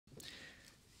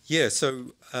Yeah,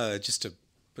 so just to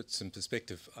put some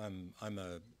perspective, I'm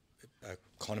a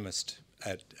economist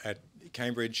at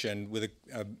Cambridge, and with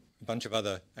a bunch of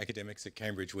other academics at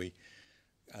Cambridge, we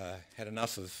had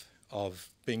enough of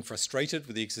being frustrated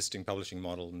with the existing publishing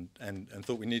model and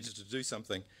thought we needed to do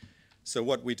something. So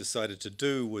what we decided to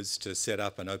do was to set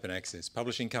up an open access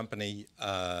publishing company,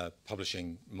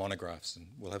 publishing monographs, and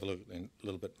we'll have a look in a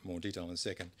little bit more detail in a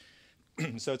second.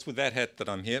 So it's with that hat that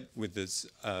I'm here, with this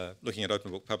looking at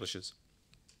open book publishers.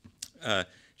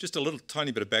 Just a little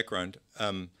tiny bit of background,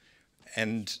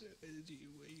 and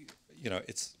you know,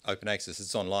 it's open access,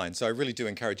 it's online. So I really do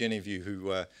encourage any of you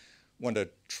who want to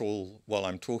trawl while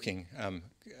I'm talking,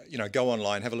 you know, go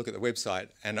online, have a look at the website,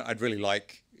 and I'd really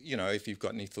like, you know, if you've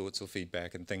got any thoughts or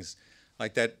feedback and things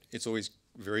like that, it's always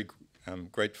very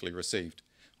gratefully received.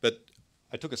 But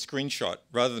I took a screenshot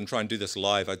rather than try and do this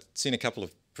live. I'd seen a couple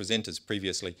of presenters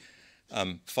previously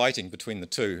fighting between the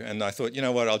two, and I thought, you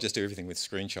know what, I'll just do everything with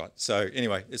screenshots. So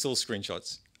anyway, it's all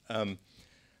screenshots.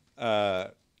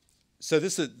 So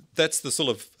that's the sort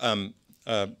of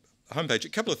homepage. A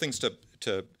couple of things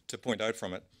to point out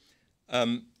from it.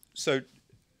 So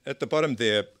at the bottom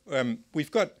there,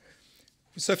 we've got,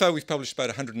 so far we've published about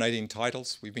 118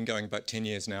 titles. We've been going about 10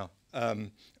 years now.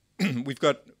 We've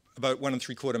got about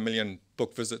 1.75 million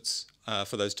book visits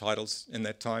for those titles in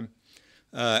that time.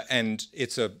 And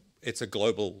it's a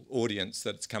global audience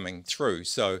that's coming through.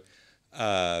 So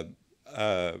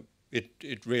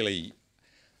it really,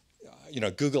 you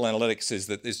know, Google Analytics says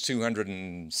that there's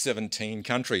 217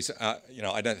 countries. You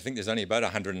know, I don't think there's only about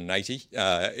 180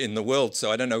 in the world,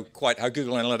 so I don't know quite how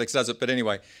Google Analytics does it. But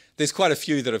anyway, there's quite a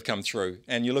few that have come through.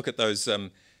 And you look at those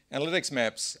analytics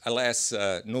maps, alas,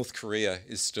 North Korea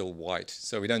is still white.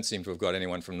 So we don't seem to have got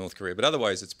anyone from North Korea, but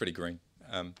otherwise it's pretty green.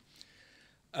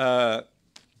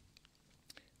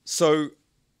 So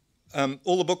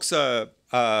all the books are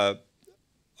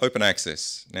open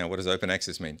access. Now, what does open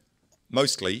access mean?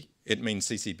 Mostly, it means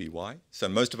CC BY. So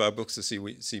most of our books are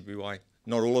CC BY.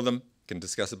 Not all of them. Can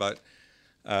discuss about.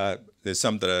 There's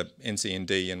some that are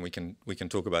NCND, and we can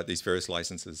talk about these various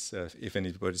licenses if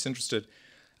anybody's interested.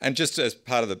 And just as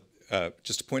part of the,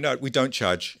 just to point out, we don't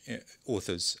charge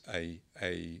authors a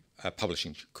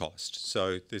publishing cost.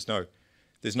 So there's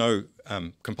no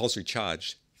compulsory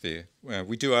charge there.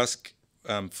 We do ask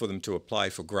for them to apply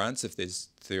for grants if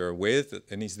they're aware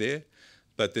that any's there,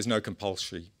 but there's no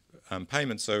compulsory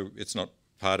payment, so it's not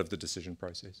part of the decision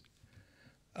process.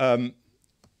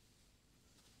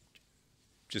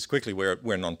 Just quickly, we're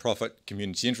a non-profit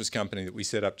community interest company that we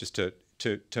set up just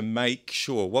to make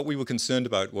sure. What we were concerned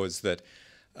about was that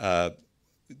the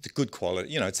good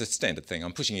quality, you know, it's a standard thing.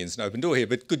 I'm pushing against an open door here,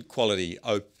 but good quality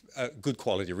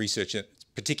research,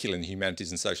 particularly in the humanities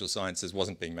and social sciences,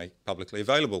 wasn't being made publicly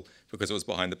available because it was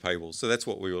behind the paywall. So that's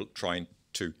what we were trying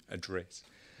to address.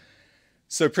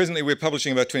 So presently we're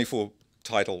publishing about 24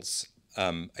 titles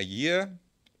a year.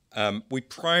 We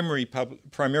primarily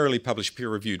publish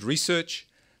peer-reviewed research,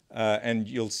 and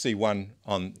you'll see one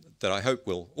on that I hope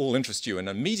will all interest you and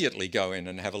immediately go in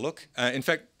and have a look. In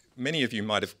fact, many of you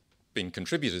might have been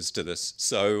contributors to this,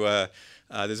 so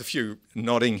there's a few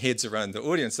nodding heads around the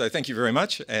audience, so thank you very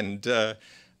much. And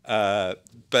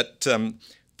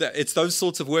it's those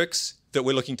sorts of works that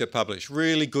we're looking to publish,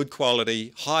 really good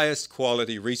quality, highest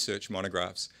quality research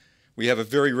monographs. We have a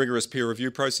very rigorous peer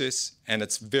review process, and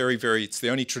it's it's the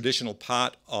only traditional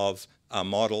part of our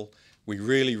model. We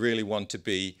really, really want to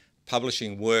be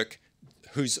publishing work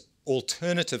whose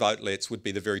alternative outlets would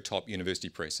be the very top university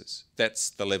presses.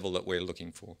 That's the level that we're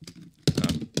looking for.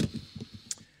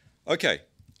 Okay,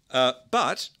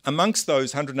 but amongst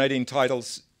those 118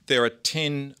 titles, there are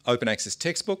 10 open access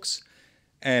textbooks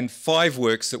and 5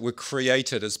 works that were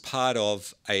created as part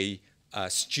of a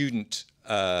student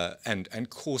and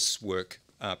coursework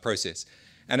process.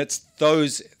 And it's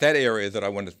that area that I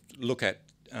want to look at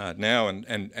now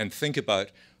and think about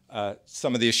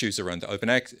some of the issues around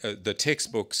the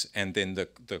textbooks and then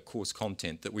the course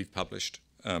content that we've published.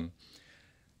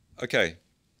 Okay,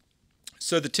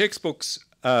 so the textbooks,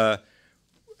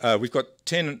 we've got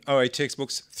 10 OA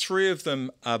textbooks. 3 of them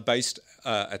are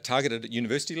targeted at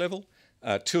university level.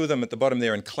 2 of them at the bottom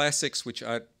there in classics, which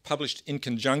are published in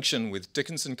conjunction with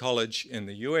Dickinson College in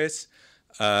the US,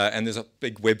 and there's a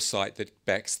big website that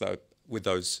backs with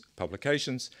those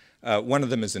publications. One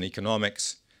of them is in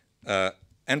economics,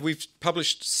 and we've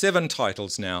published 7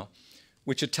 titles now,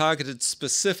 which are targeted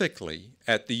specifically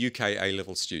at the UK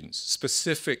A-level students,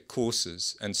 specific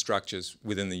courses and structures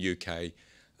within the UK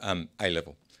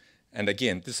A-level. And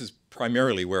again, this is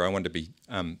primarily where I want to be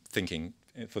thinking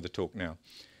for the talk now.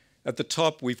 At the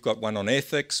top, we've got one on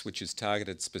ethics, which is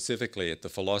targeted specifically at the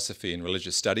philosophy and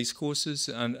religious studies courses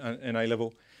in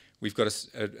A-level. We've got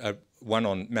one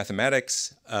on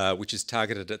mathematics, which is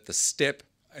targeted at the STEP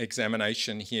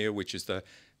examination here, which is the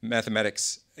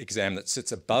mathematics exam that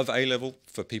sits above A-level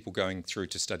for people going through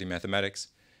to study mathematics.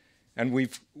 And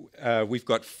we've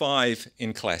got 5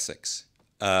 in classics,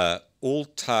 all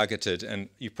targeted, and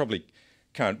you probably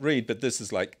can't read, but this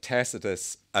is like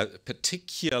Tacitus,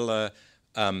 particular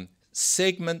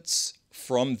segments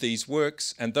from these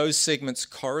works, and those segments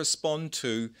correspond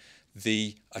to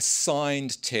the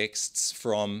assigned texts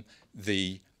from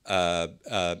the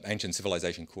Ancient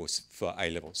Civilization course for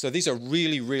A-level. So these are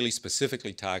really, really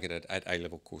specifically targeted at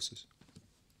A-level courses.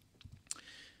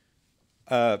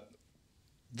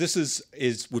 This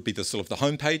would be the sort of the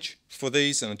homepage for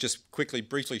these, and I'll just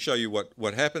briefly show you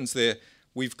what happens there.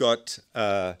 We've got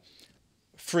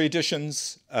free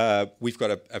editions. We've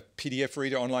got a PDF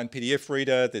reader, online PDF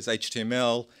reader. There's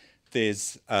HTML.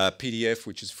 There's PDF,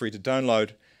 which is free to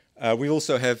download. We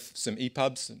also have some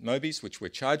EPUBs and MOBIs, which we're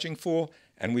charging for,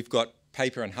 and we've got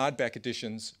paper and hardback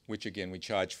editions, which again we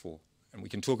charge for. And we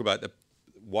can talk about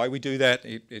why we do that,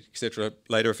 etc.,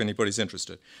 later if anybody's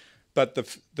interested. But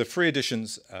the free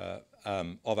editions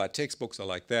of our textbooks are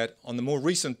like that. On the more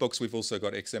recent books, we've also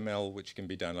got XML, which can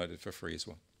be downloaded for free as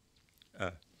well.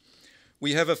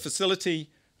 We have a facility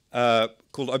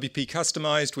called OBP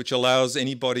Customized, which allows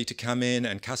anybody to come in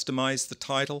and customize the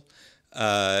title.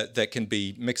 That can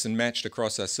be mixed and matched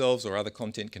across ourselves, or other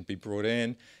content can be brought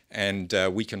in, and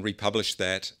we can republish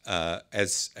that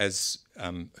as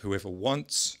whoever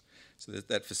wants. So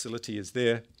that facility is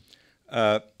there.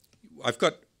 I've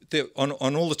got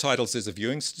on all the titles there's a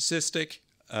viewing statistic,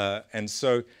 and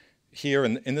so here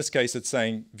in this case it's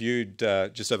saying viewed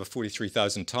just over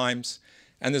 43,000 times,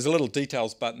 and there's a little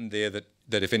details button there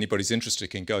that if anybody's interested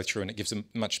can go through, and it gives a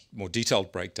much more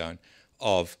detailed breakdown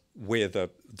of where the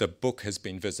book has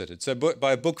been visited. So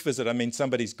by a book visit, I mean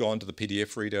somebody's gone to the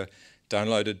PDF reader,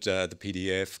 downloaded the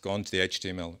PDF, gone to the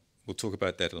HTML. We'll talk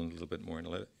about that a little bit more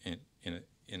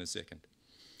in a second.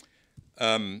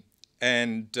 And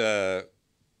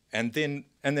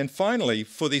then finally,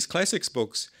 for these classics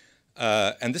books,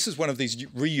 and this is one of these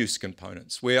reuse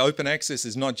components, where open access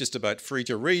is not just about free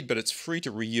to read, but it's free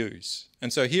to reuse.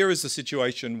 And so here is the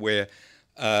situation where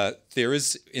there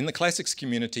is, in the classics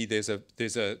community, there's a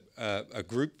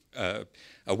group, a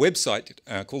website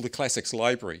called the Classics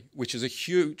Library, which is a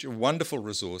huge, wonderful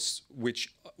resource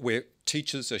where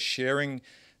teachers are sharing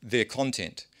their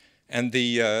content. And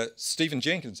Stephen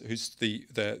Jenkins, who's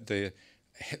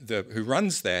who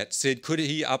runs that, said, could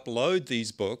he upload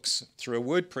these books through a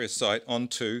WordPress site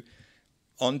onto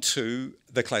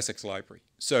the Classics Library?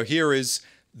 So here is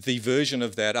the version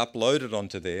of that uploaded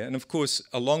onto there. And of course,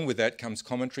 along with that comes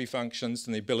commentary functions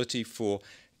and the ability for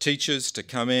teachers to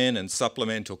come in and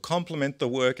supplement or complement the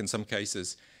work, in some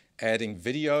cases adding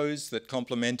videos that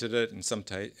complemented it,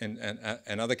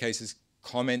 in other cases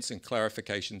comments and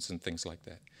clarifications and things like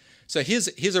that. So here's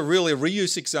a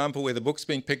reuse example where the book's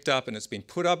been picked up and it's been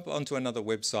put up onto another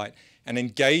website and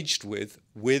engaged with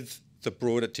the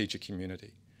broader teacher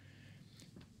community.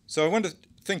 So I want to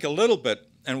think a little bit,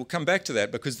 and we'll come back to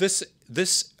that, because this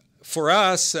for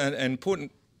us, and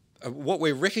important, what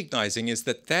we're recognizing is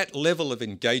that level of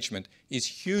engagement is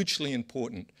hugely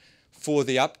important for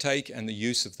the uptake and the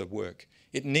use of the work.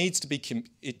 It needs to be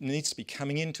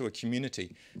coming into a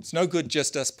community. It's no good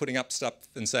just us putting up stuff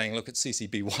and saying, look at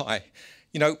CCBY.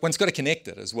 You know, one's got to connect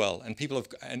it as well. And people have,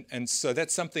 and so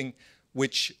that's something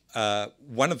which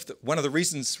one of the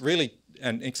reasons really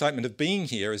and excitement of being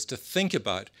here is to think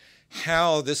about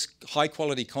how this high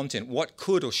quality content, what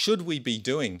could or should we be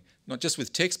doing, not just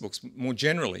with textbooks, more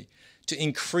generally, to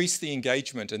increase the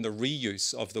engagement and the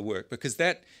reuse of the work, because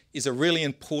that is a really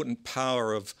important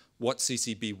power of what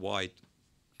CCBY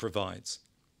provides.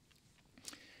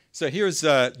 So here's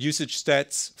usage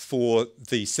stats for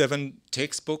the 7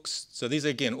 textbooks. So these are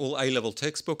again all A-level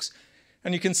textbooks,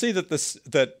 and you can see that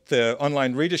the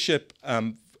online readership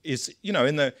is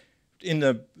in the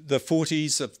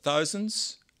 40s of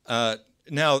thousands.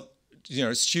 Now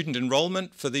student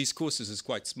enrollment for these courses is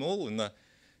quite small, in the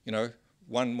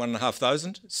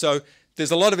 1,500. So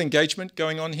there's a lot of engagement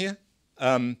going on here,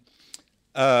 and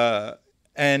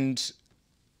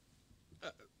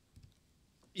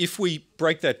if we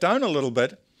break that down a little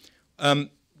bit,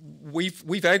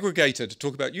 we've aggregated, to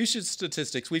talk about usage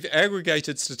statistics, we've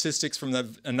aggregated statistics from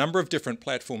a number of different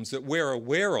platforms that we're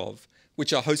aware of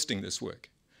which are hosting this work.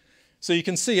 So you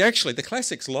can see actually the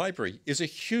Classics Library is a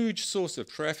huge source of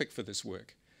traffic for this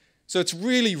work. So it's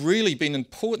really, really been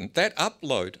important, that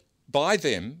upload by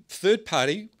them, third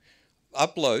party,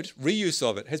 upload, reuse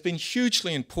of it, has been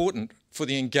hugely important for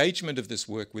the engagement of this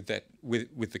work with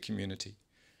the community.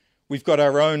 We've got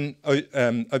our own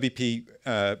OBP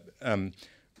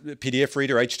PDF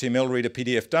reader, HTML reader,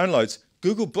 PDF downloads.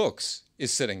 Google Books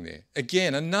is sitting there.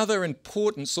 Again, another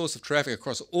important source of traffic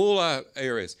across all our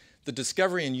areas. The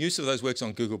discovery and use of those works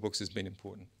on Google Books has been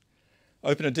important.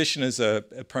 Open Edition is a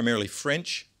primarily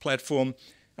French platform.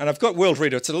 And I've got World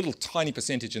Reader. It's a little tiny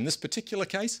percentage in this particular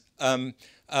case.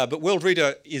 But World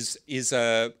Reader is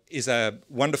a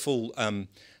wonderful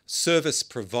service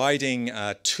providing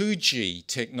 2G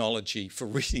technology for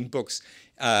reading books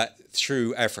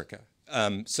through Africa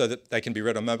so that they can be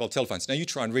read on mobile telephones. Now you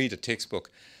try and read a textbook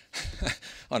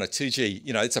on a 2G,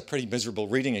 it's a pretty miserable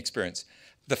reading experience.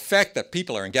 The fact that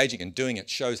people are engaging and doing it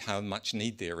shows how much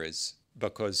need there is,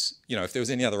 because if there was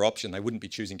any other option, they wouldn't be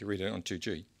choosing to read it on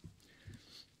 2G.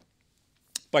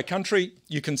 By country,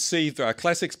 you can see there are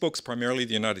classics books, primarily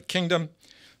the United Kingdom.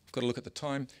 I've got to look at the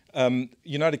time.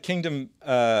 United Kingdom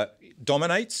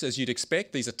dominates, as you'd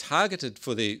expect. These are targeted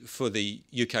for the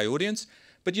UK audience.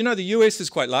 But the US is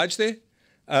quite large there.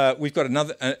 We've got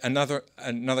another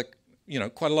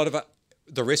quite a lot of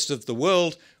the rest of the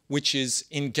world, which is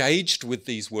engaged with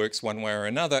these works one way or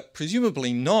another,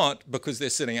 presumably not because they're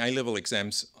sitting A-level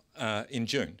exams in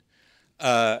June.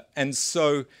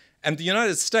 And the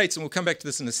United States, and we'll come back to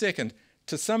this in a second,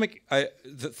 to some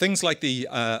things like the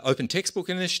Open Textbook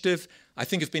Initiative, I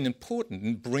think have been important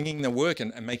in bringing the work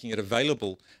and making it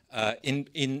available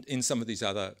in some of these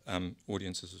other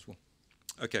audiences as well.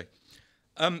 Okay,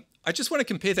 I just want to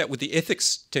compare that with the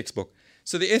ethics textbook.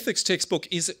 So the ethics textbook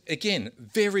is, again,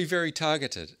 very, very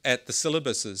targeted at the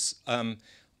syllabuses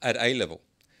at A-level.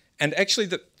 And actually,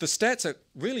 the stats are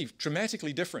really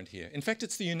dramatically different here. In fact,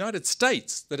 it's the United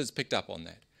States that has picked up on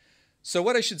that. So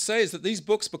what I should say is that these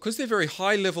books, because they're very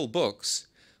high-level books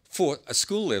for a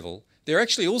school level, they're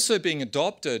actually also being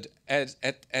adopted at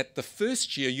the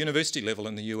first-year university level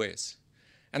in the US.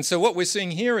 And so what we're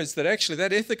seeing here is that actually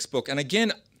that ethics book, and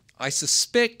again, I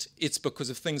suspect it's because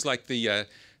of things like the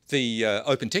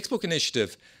Open Textbook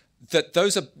Initiative, that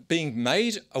those are being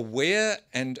made aware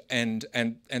and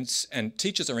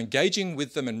teachers are engaging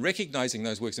with them and recognizing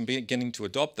those works and beginning to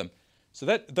adopt them. So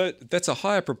that's a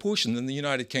higher proportion than the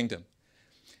United Kingdom.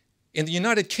 In the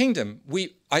United Kingdom,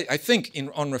 I think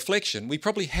on reflection, we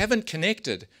probably haven't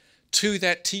connected to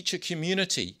that teacher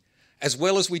community as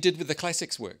well as we did with the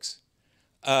classics works.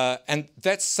 And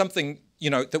that's something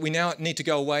that we now need to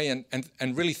go away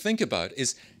and really think about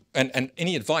and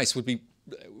any advice would be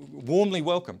warmly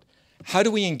welcomed. How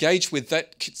do we engage with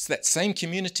that same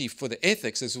community for the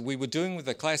ethics as we were doing with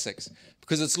the classics?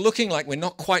 Because it's looking like we're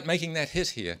not quite making that hit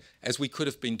here as we could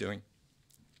have been doing.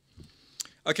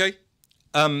 Okay,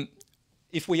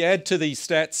 if we add to these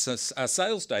stats our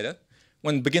sales data,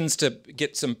 one begins to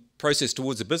get some process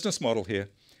towards a business model here.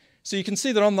 So you can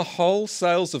see that on the whole,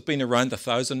 sales have been around the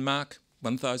 1,000 mark,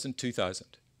 1,000, 2,000.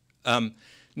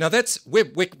 Now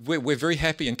we're very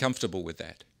happy and comfortable with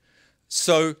that.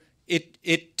 So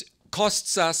it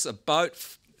costs us about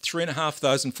 £3,500,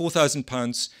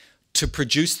 £4,000 to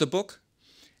produce the book.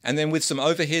 And then with some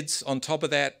overheads on top of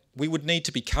that, we would need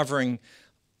to be covering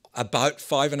about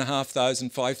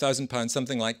 £5,500, £5,000,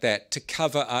 something like that, to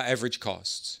cover our average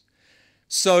costs.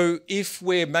 So if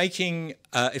we're making,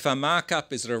 if our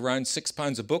markup is at around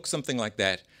 £6 a book, something like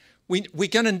that, we're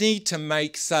going to need to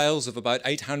make sales of about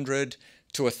 800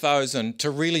 to 1,000 to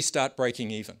really start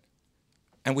breaking even.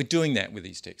 And we're doing that with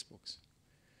these textbooks.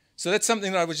 So that's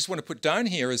something that I would just want to put down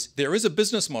here is there is a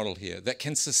business model here that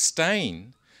can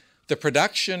sustain the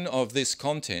production of this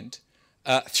content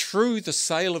through the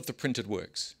sale of the printed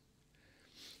works.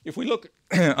 If we look,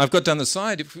 I've got down the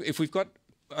side, if we've got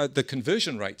the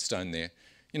conversion rates down there,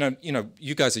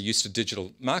 you guys are used to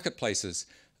digital marketplaces.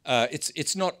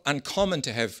 It's not uncommon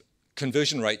to have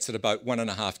conversion rates at about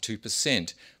 1.5%,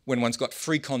 2% when one's got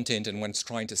free content and one's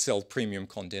trying to sell premium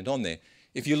content on there.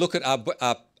 If you look at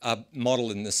our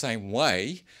model in the same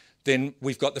way, then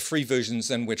we've got the free versions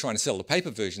and we're trying to sell the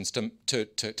paper versions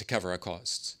to cover our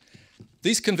costs.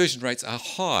 These conversion rates are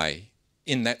high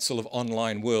in that sort of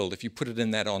online world if you put it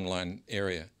in that online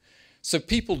area. So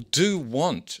people do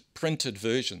want printed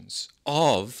versions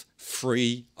of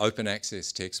free open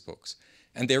access textbooks.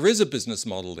 And there is a business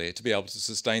model there to be able to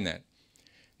sustain that.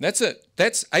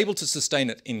 That's able to sustain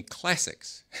it in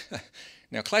classics.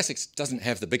 Now, classics doesn't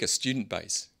have the biggest student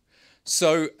base.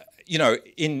 So,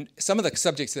 in some of the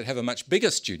subjects that have a much bigger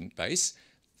student base,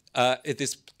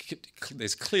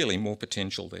 there's clearly more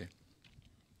potential there.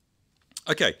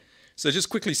 Okay, so just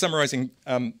quickly summarising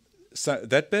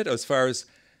that bit as far as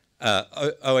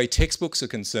OA textbooks are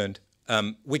concerned.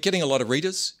 We're getting a lot of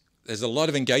readers. there's a lot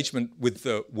of engagement with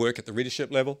the work at the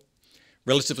readership level,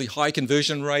 relatively high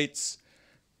conversion rates.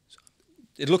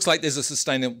 It looks like there's a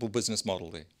sustainable business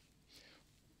model there.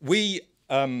 We,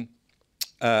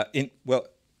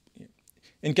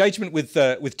 engagement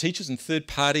with teachers and third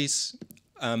parties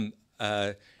and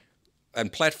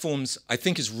platforms, I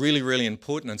think, is really, really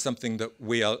important and something that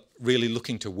we are really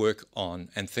looking to work on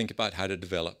and think about how to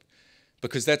develop.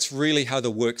 Because that's really how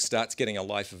the work starts getting a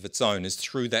life of its own, is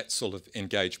through that sort of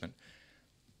engagement.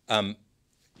 You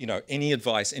know, any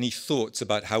advice, any thoughts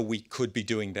about how we could be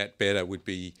doing that better would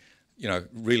be, you know,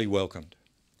 really welcomed.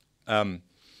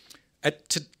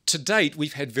 To date,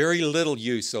 we've had very little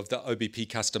use of the OBP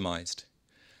customized.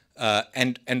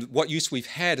 And what use we've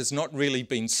had has not really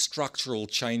been structural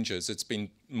changes, it's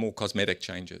been more cosmetic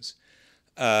changes.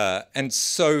 And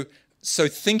so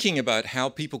thinking about how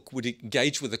people would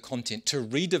engage with the content, to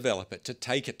redevelop it, to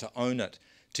take it, to own it,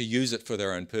 to use it for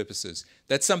their own purposes,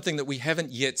 that's something that we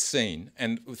haven't yet seen,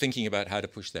 and we're thinking about how to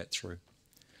push that through.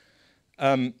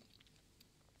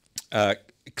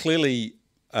 Clearly,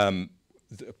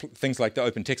 things like the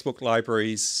open textbook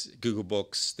libraries, Google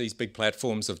Books, these big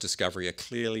platforms of discovery are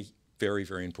clearly very,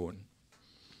 very important.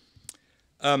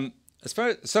 As far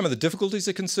as some of the difficulties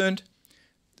are concerned,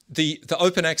 the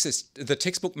open access, the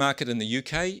textbook market in the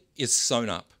UK is sewn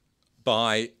up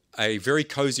by a very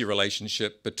cosy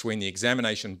relationship between the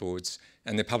examination boards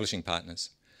and their publishing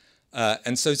partners.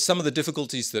 And so some of the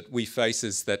difficulties that we face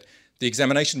is that the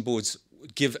examination boards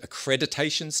give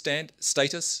accreditation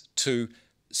status to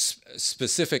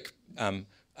specific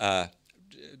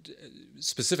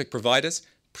providers.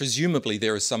 Presumably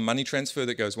there is some money transfer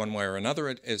that goes one way or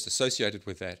another as associated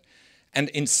with that. And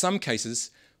in some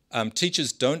cases,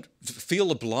 teachers don't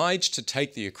feel obliged to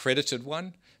take the accredited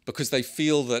one because they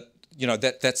feel that, you know,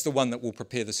 that's the one that will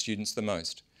prepare the students the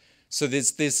most. So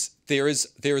there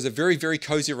is a very, very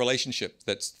cozy relationship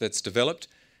that's developed.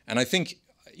 And I think,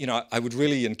 you know, I would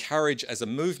really encourage, as a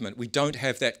movement, we don't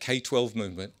have that K-12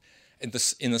 movement in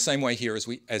the same way here as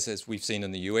we've seen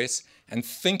in the US, and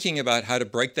thinking about how to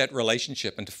break that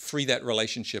relationship and to free that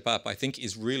relationship up, I think,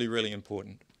 is really, really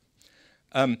important.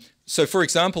 So, for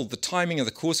example, the timing of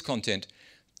the course content,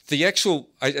 I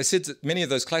said that many of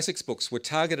those classics books were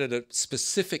targeted at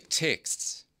specific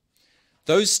texts.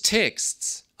 Those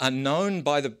texts are known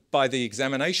by the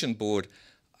examination board,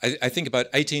 I think, about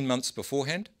 18 months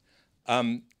beforehand,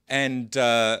 but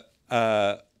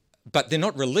they're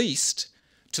not released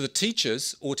to the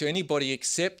teachers or to anybody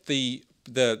except the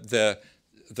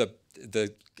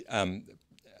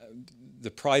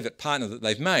private partner that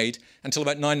they've made until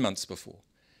about 9 months before.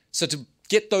 So to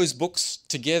get those books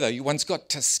together, one's got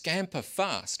to scamper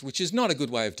fast, which is not a good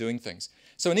way of doing things.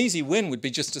 So an easy win would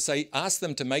be just to say, ask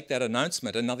them to make that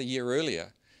announcement another year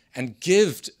earlier and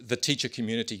give the teacher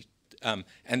community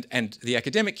and the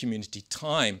academic community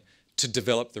time to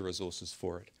develop the resources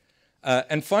for it.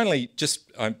 And finally,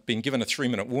 I've been given a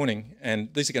 3-minute warning,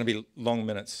 and these are going to be long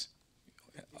minutes.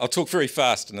 I'll talk very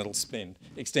fast and it'll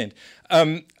extend.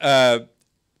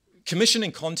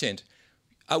 Commissioning content.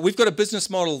 We've got a business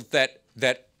model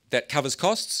that covers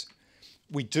costs.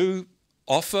 We do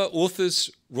offer authors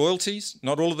royalties.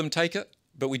 Not all of them take it,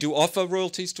 but we do offer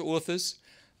royalties to authors.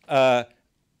 And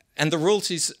the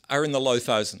royalties are in the low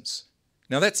thousands.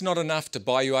 Now, that's not enough to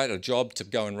buy you out a job to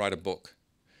go and write a book.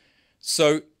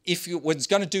 So if one's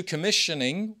going to do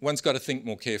commissioning, one's got to think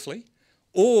more carefully,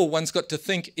 or one's got to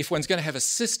think, if one's going to have a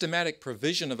systematic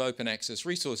provision of open access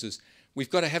resources, we've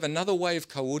got to have another way of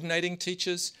coordinating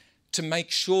teachers to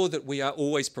make sure that we are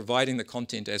always providing the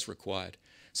content as required.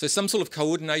 So some sort of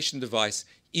coordination device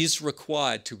is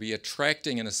required to be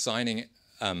attracting and assigning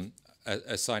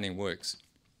works.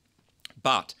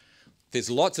 But there's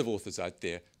lots of authors out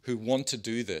there who want to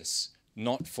do this,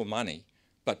 not for money,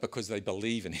 but because they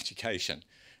believe in education.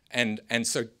 And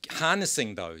so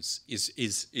harnessing those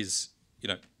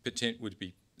would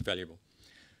be valuable.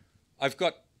 I've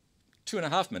got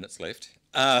 2.5 minutes left.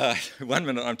 1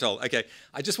 minute, I'm told. Okay,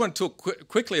 I just want to talk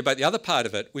quickly about the other part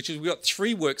of it, which is we've got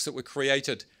 3 works that were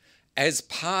created as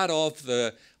part of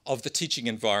the teaching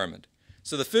environment.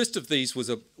 So the first of these was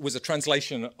a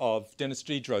translation of Denis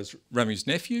Diderot's Rameau's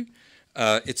Nephew.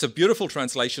 It's a beautiful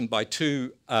translation by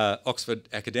 2 Oxford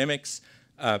academics,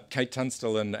 Kate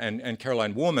Tunstall and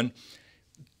Caroline Warman.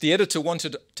 The editor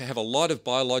wanted to have a lot of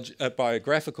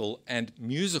biographical and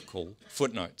musical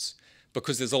footnotes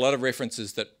because there's a lot of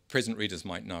references that present readers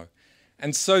might know.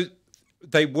 And so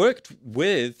they worked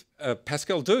with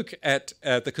Pascal Duc at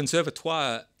the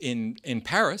Conservatoire in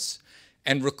Paris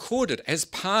and recorded as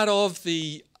part of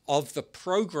the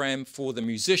program for the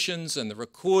musicians and the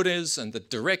recorders and the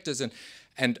directors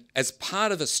and as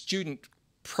part of a student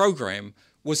program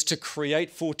was to create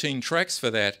 14 tracks for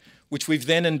that, which we've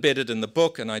then embedded in the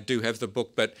book, and I do have the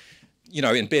book, but you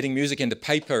know, embedding music into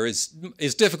paper is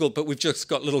difficult, but we've just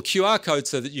got little QR codes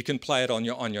so that you can play it on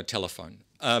your telephone.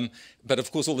 But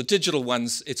of course, all the digital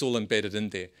ones, it's all embedded in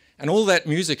there. And all that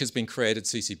music has been created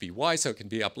CC BY, so it can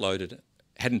be uploaded.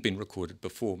 Hadn't been recorded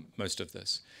before most of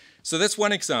this. So that's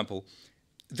one example.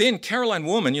 Then Caroline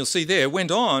Warman, you'll see there,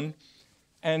 went on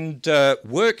and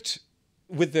worked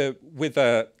with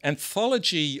an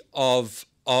anthology of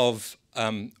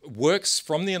works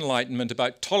from the Enlightenment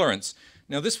about tolerance.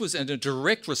 Now, this was in a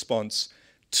direct response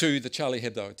to the Charlie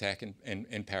Hebdo attack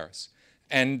in Paris.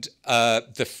 And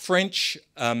the French,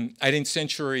 18th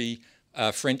century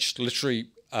French literary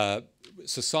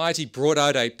society brought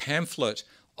out a pamphlet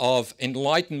of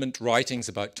Enlightenment writings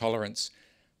about tolerance.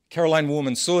 Caroline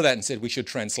Warman saw that and said we should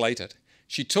translate it.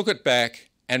 She took it back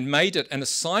and made it and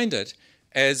assigned it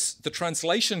as the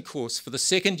translation course for the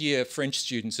second year French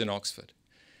students in Oxford.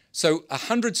 So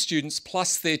 100 students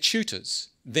plus their tutors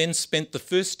then spent the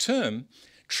first term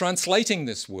translating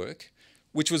this work,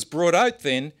 which was brought out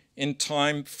then in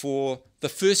time for the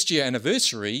first year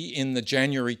anniversary in the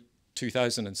January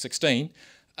 2016.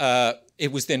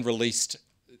 It was then released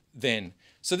then.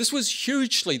 So this was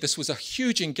a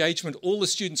huge engagement, all the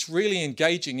students really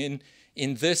engaging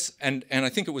in this, and I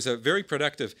think it was a very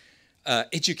productive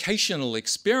educational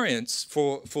experience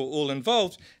for all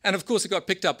involved. And of course it got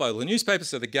picked up by all the newspapers,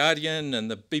 so The Guardian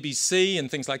and the BBC and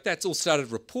things like that. It's all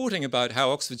started reporting about how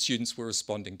Oxford students were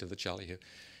responding to the Charlie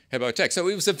Hebdo attack. So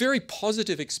it was a very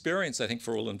positive experience, I think,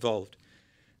 for all involved.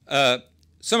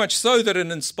 So much so that it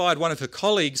inspired one of her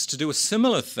colleagues to do a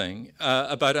similar thing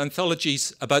about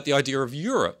anthologies about the idea of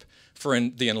Europe for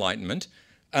the Enlightenment.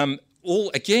 All,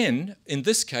 again, in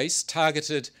this case,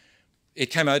 targeted,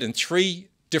 it came out in 3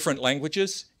 different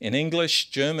languages, in English,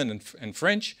 German, and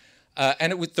French.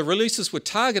 And the releases were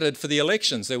targeted for the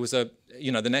elections. There was the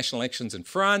national elections in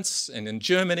France and in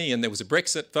Germany, and there was a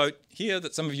Brexit vote here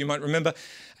that some of you might remember.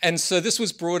 And so this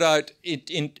was brought out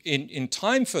in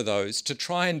time for those to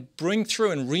try and bring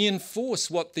through and reinforce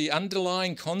what the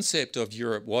underlying concept of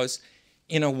Europe was.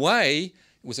 In a way,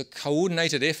 it was a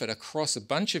coordinated effort across a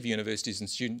bunch of universities and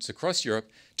students across Europe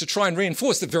to try and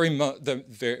reinforce the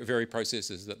very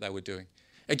processes that they were doing.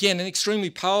 Again, an extremely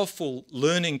powerful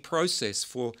learning process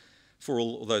for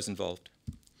all those involved.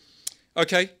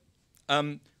 Okay,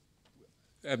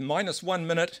 minus 1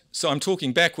 minute, so I'm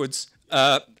talking backwards,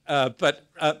 but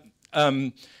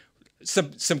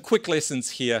some quick lessons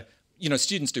here. You know,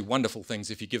 students do wonderful things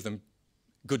if you give them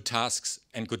good tasks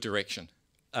and good direction.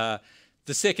 The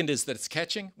second is that it's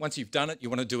catching. Once you've done it, you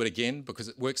want to do it again because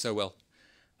it works so well.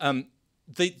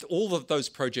 All of those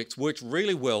projects worked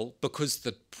really well because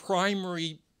the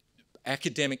primary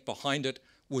academic behind it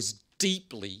was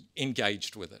deeply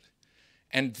engaged with it.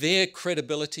 And their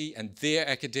credibility and their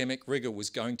academic rigor was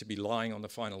going to be lying on the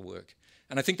final work.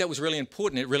 And I think that was really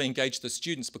important. It really engaged the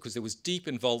students because there was deep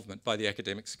involvement by the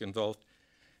academics involved.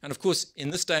 And of course, in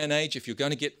this day and age, if you're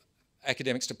going to get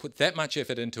academics to put that much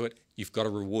effort into it, you've got to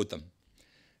reward them.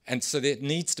 And so there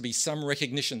needs to be some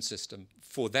recognition system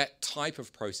for that type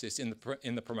of process in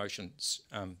the promotion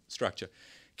structure.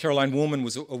 Caroline Warman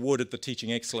was awarded the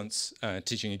Teaching Excellence,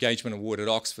 Teaching Engagement Award at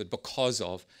Oxford because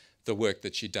of the work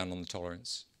that she'd done on the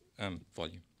tolerance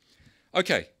volume.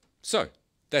 Okay, so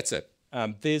that's it.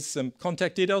 There's some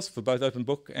contact details for both Open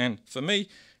Book and for me,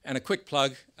 and a quick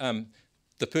plug.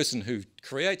 The person who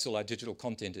creates all our digital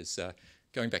content is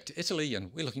going back to Italy,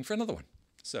 and we're looking for another one.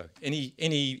 So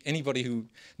anybody who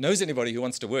knows anybody who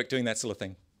wants to work doing that sort of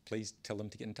thing, please tell them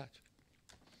to get in touch.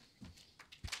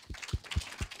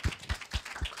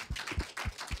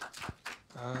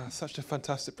 Such a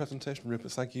fantastic presentation,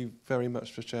 Rupert. Thank you very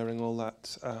much for sharing all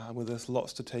that with us.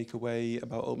 Lots to take away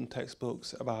about open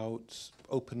textbooks, about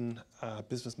open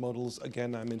business models.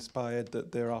 Again, I'm inspired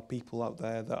that there are people out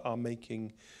there that are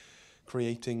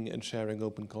creating and sharing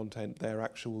open content their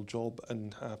actual job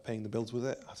and paying the bills with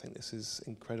it. I think this is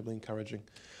incredibly encouraging.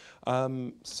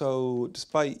 So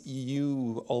despite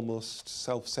you almost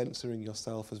self-censoring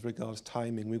yourself as regards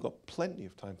timing, we've got plenty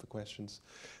of time for questions.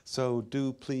 So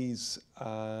do please,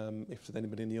 if there's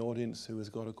anybody in the audience who has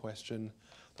got a question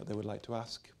that they would like to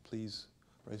ask, please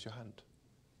raise your hand.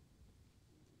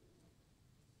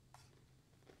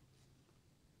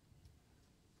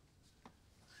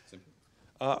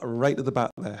 Right at the back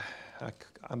there.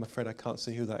 I'm afraid I can't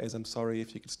see who that is. I'm sorry.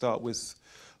 If you could start with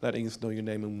letting us know your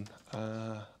name and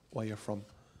where you're from.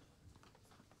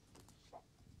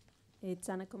 It's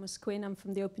Anna Comas-Quinn. I'm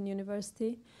from the Open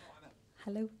University.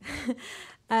 Hello.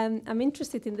 I'm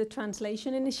interested in the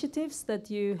translation initiatives that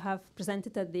you have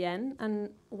presented at the end, and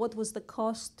what was the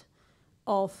cost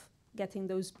of getting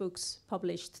those books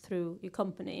published through your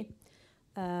company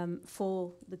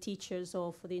for the teachers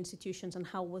or for the institutions, and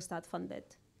how was that funded?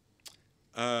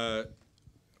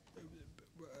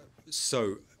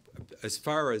 So, as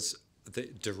far as the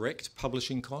direct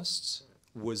publishing costs,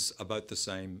 was about the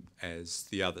same as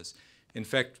the others. In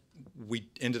fact, we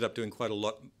ended up doing quite a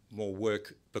lot more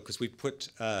work because we put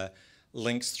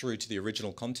links through to the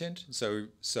original content. So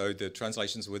the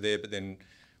translations were there, but then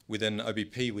within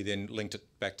OBP, we then linked it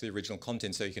back to the original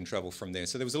content so you can travel from there.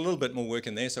 So there was a little bit more work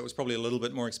in there. So it was probably a little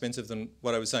bit more expensive than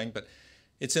what I was saying, but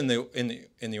it's in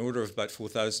the order of about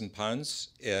 £4,000.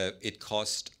 It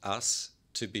cost us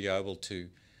to be able to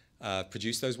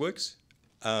produce those works.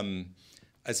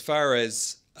 As far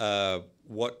as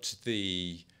what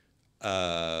the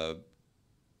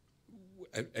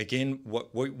again,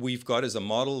 what we've got is a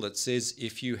model that says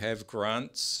if you have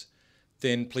grants,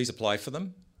 then please apply for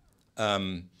them.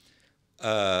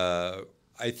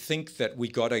 I think that we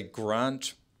got a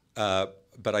grant,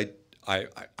 but I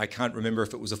can't remember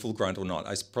if it was a full grant or not.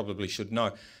 I probably should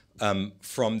know.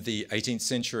 From the 18th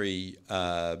century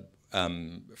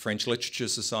French Literature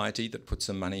Society that put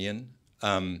some money in.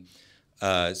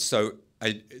 So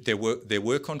there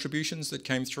were contributions that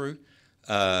came through,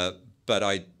 but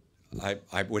I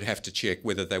would have to check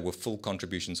whether they were full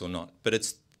contributions or not. But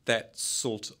it's that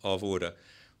sort of order.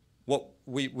 What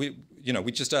we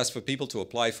just ask for people to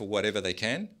apply for whatever they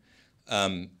can,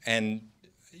 and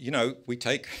we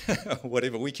take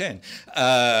whatever we can.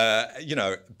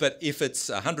 But if it's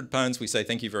 £100, we say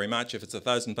thank you very much. If it's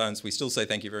 £1,000, we still say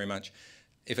thank you very much.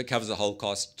 If it covers the whole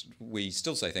cost, we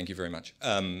still say thank you very much.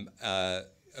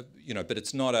 But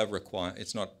it's not a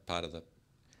it's not part of the.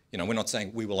 We're not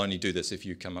saying we will only do this if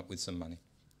you come up with some money.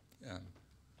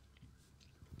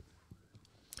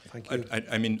 Thank you.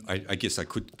 I guess I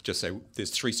could just say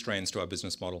there's 3 strands to our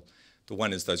business model. The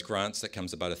one is those grants. That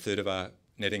comes about 1/3 of our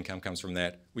net income comes from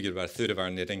that. We get about 1/3 of our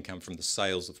net income from the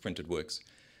sales of printed works.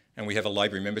 And we have a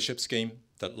library membership scheme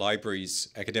that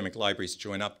academic libraries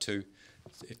join up to.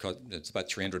 It's about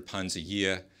 £300 a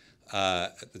year.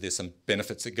 There's some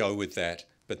benefits that go with that,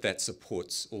 but that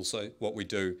supports also what we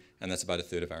do, and that's about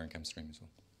 1/3 of our income stream as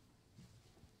well.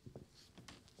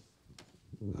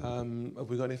 Have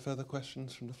we got any further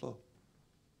questions from the floor?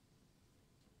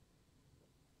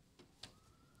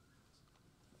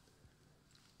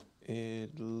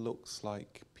 It looks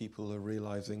like people are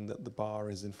realising that the bar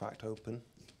is in fact open.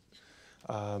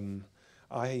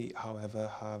 I, however,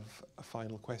 have a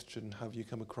final question. Have you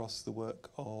come across the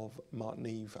work of Martin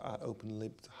Eve at Open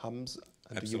Lib Hums?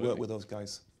 And Absolutely. Do you work with those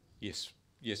guys? Yes,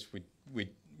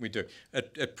 we do.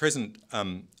 At present,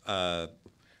 the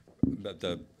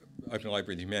Open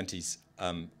Library of the Humanities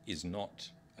is not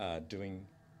doing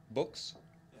books.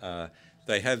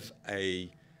 They have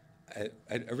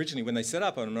originally when they set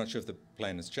up, and I'm not sure if the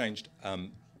plan has changed,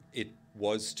 it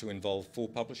was to involve 4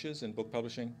 publishers in book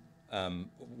publishing,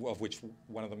 of which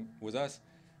one of them was us.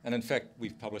 And in fact,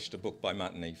 we've published a book by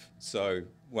Martin Eve. So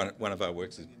one of our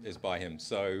works is by him.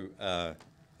 So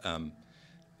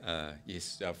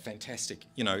yes, fantastic.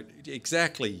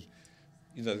 Exactly,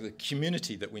 the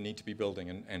community that we need to be building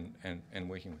and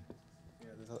working with.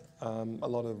 Yeah, there's a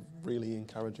lot of really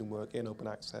encouraging work in open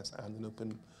access and in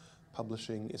open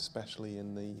publishing, especially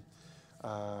in the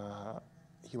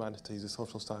humanities, the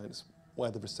social science,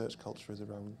 where the research culture is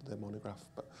around the monograph.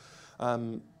 But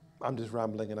I'm just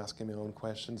rambling and asking my own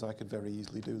questions. I could very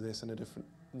easily do this in a different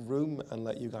room and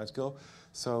let you guys go.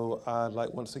 So I'd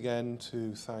like once again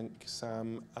to thank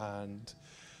Sam and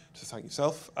to thank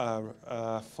yourself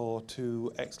for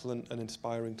 2 excellent and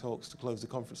inspiring talks to close the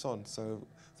conference on. So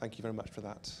thank you very much for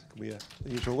that. Can we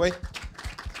the usual way?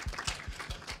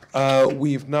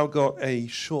 We've now got a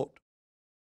short